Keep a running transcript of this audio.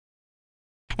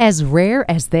as rare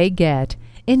as they get.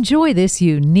 Enjoy this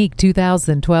unique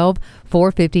 2012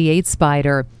 458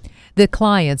 Spider. The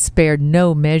client spared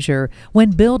no measure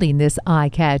when building this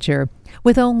eye-catcher.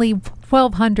 With only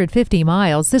 1,250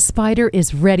 miles, this Spider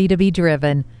is ready to be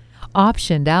driven.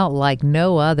 Optioned out like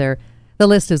no other. The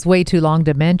list is way too long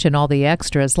to mention all the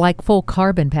extras like full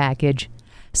carbon package,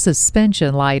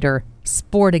 suspension lighter,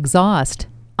 sport exhaust,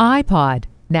 iPod,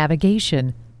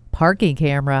 navigation, parking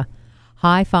camera,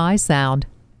 HiFi Sound,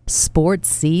 sports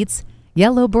seats,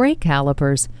 yellow brake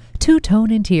calipers,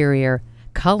 two-tone interior,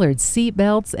 colored seat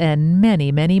belts, and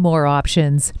many, many more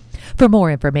options. For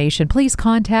more information, please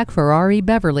contact Ferrari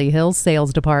Beverly Hills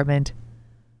Sales Department.